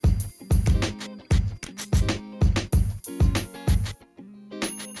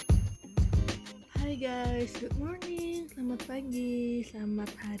guys, good morning, selamat pagi,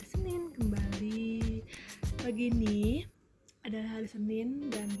 selamat hari Senin kembali. Pagi ini adalah hari Senin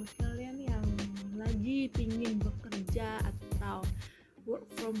dan buat kalian yang lagi pingin bekerja atau work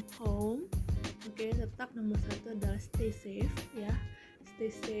from home, tetap nomor satu adalah stay safe ya. Stay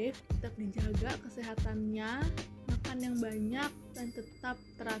safe, tetap dijaga kesehatannya, makan yang banyak dan tetap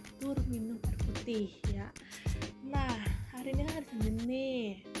teratur minum air putih ya. Nah, hari ini kan hari Senin nih.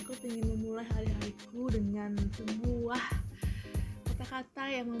 Aku ingin memulai hari-hariku dengan sebuah kata-kata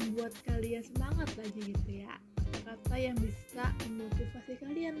yang membuat kalian semangat lagi gitu ya. Kata-kata yang bisa memotivasi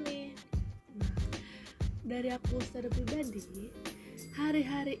kalian nih. Nah, dari aku secara pribadi,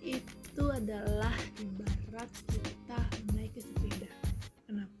 hari-hari itu adalah ibarat kita menaiki sepeda.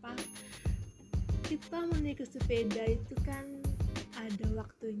 Kenapa? Kita menaiki sepeda itu kan ada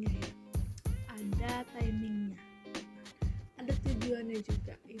waktunya ya, ada timingnya, ada tujuannya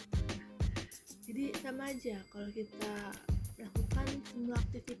juga itu. Jadi sama aja kalau kita melakukan semua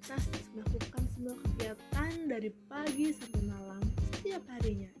aktivitas, melakukan semua kegiatan dari pagi sampai malam setiap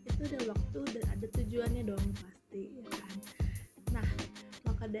harinya, itu ada waktu dan ada tujuannya dong pasti ya kan. Nah,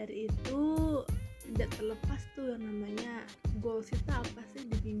 maka dari itu tidak terlepas tuh yang namanya goals kita apa sih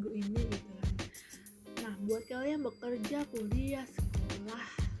di minggu ini gitu kan. Nah, buat kalian bekerja, kuliah, sekolah,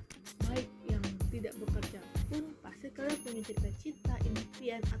 baik yang tidak bekerja pun pasti kalian punya cita-cita,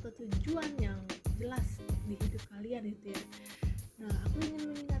 impian atau tujuan yang jelas di hidup kalian itu ya. Nah, aku ingin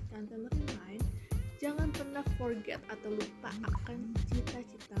mengingatkan teman-teman lain, jangan pernah forget atau lupa akan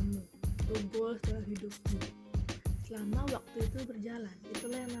cita-citamu atau goals dalam hidupmu selama waktu itu berjalan.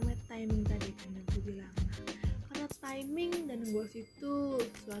 Itulah yang namanya timing tadi kan yang aku bilang. Karena timing dan goals itu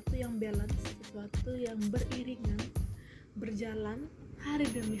sesuatu yang balance, sesuatu yang beriringan, berjalan hari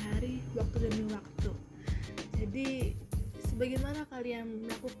demi hari, waktu demi waktu. Jadi sebagaimana kalian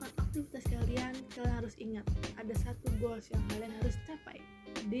melakukan aktivitas kalian harus ingat ada satu goals yang kalian harus capai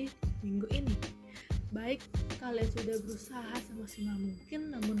di minggu ini. Baik kalian sudah berusaha semaksimal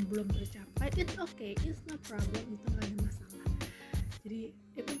mungkin namun belum tercapai, it's okay, it's no problem, itu gak ada masalah. Jadi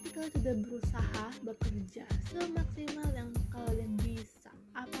yang penting kalian sudah berusaha bekerja semaksimal yang kalian bisa,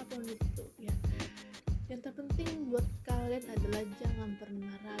 apapun itu ya. Yang terpenting buat kalian adalah jangan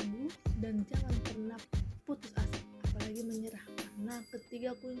pernah ragu dan jangan pernah putus asa, apalagi menyerah. Karena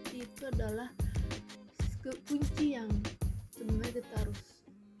ketiga kunci itu adalah kunci yang sebenarnya kita harus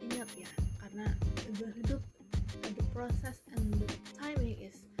ingat ya. Karena dalam hidup ada proses and the timing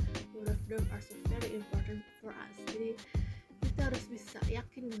is one of them are so very important for us. Jadi kita harus bisa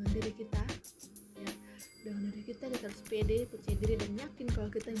yakin dengan diri kita ya. Dengan diri kita harus pede, percaya diri dan yakin kalau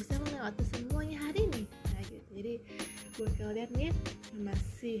kita bisa melewati semuanya hari ini. Nah gitu. Jadi buat kalian nih yang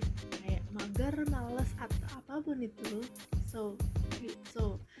masih kayak mager, malas atau apapun itu, so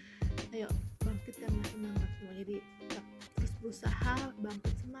ayo bangkitkan semangatmu. Jadi tetap terus berusaha,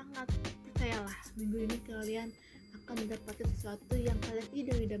 bangkit semangat. Percayalah minggu ini kalian akan mendapatkan sesuatu yang kalian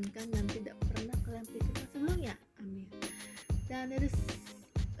idam-idamkan dan tidak pernah kalian pikirkan sebelumnya. Amin. Dan that is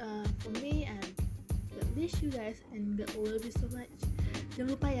for me, and God bless you guys and God love you so much.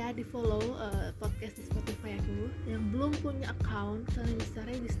 Jangan lupa ya di follow podcast di Spotify aku. Yang belum punya account kalian bisa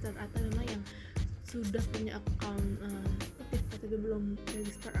register, atau memang yang sudah punya account Spotify tapi belum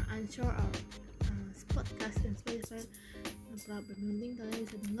register Anchor or podcast dan Spotify, no problem. Yang penting kalian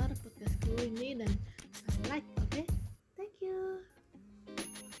bisa dengar podcastku ini dan like, oke?